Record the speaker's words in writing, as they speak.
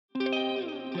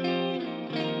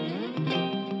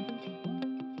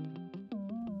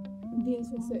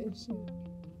This is the issue.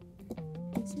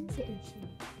 This is the issue.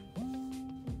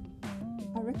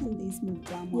 I reckon these move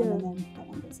down one and then that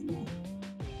one goes in there.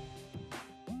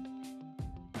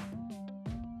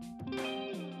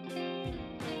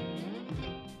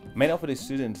 Many of the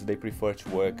students, they prefer to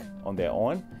work on their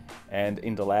own, and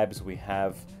in the labs we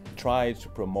have tried to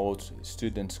promote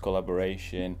students'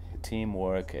 collaboration,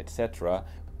 teamwork, etc.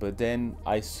 But then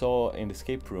I saw in the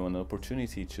escape room an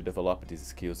opportunity to develop these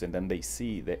skills, and then they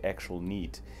see the actual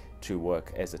need to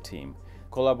work as a team.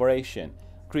 Collaboration,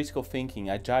 critical thinking,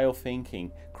 agile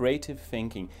thinking, creative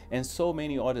thinking, and so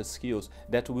many other skills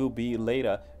that will be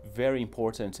later very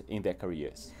important in their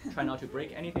careers. Try not to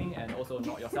break anything and also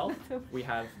not yourself. We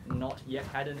have not yet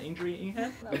had an injury in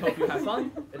here. We hope you have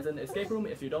fun. It's an escape room.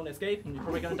 If you don't escape, you're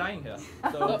probably gonna die in here.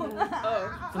 So,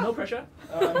 so no pressure.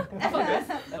 Have fun, guys.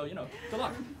 So, you know, good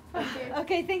luck.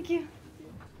 Okay, thank you.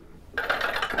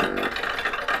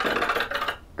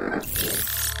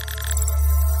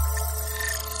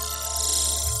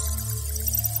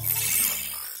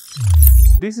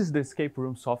 This is the escape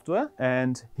room software,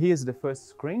 and here's the first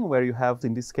screen where you have,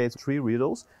 in this case, 3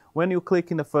 riddles. When you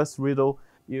click in the first riddle,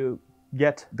 you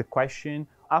get the question.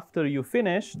 After you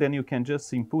finish, then you can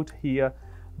just input here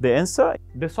the answer.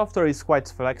 The software is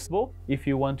quite flexible. If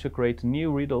you want to create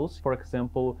new riddles, for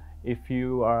example, if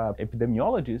you are an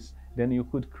epidemiologist, then you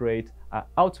could create an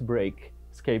outbreak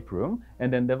escape room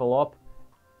and then develop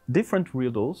different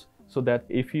riddles so that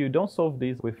if you don't solve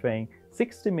this within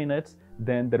 60 minutes,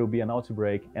 then there will be an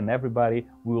outbreak and everybody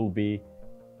will be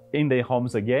in their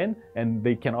homes again and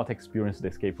they cannot experience the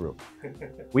escape room.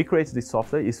 We created this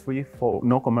software, it's free for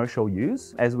no commercial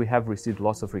use, as we have received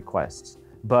lots of requests.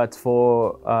 But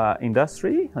for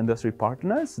industry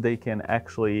partners, they can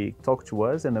actually talk to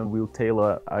us and then we'll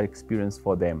tailor our experience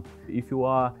for them. If you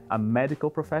are a medical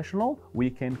professional,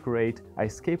 we can create an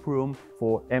escape room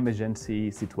for emergency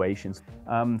situations.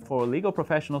 For legal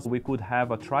professionals, we could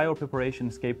have a trial preparation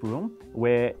escape room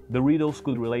where the riddles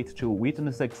could relate to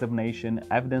witness examination,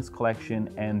 evidence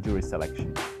collection, and jury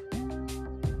selection.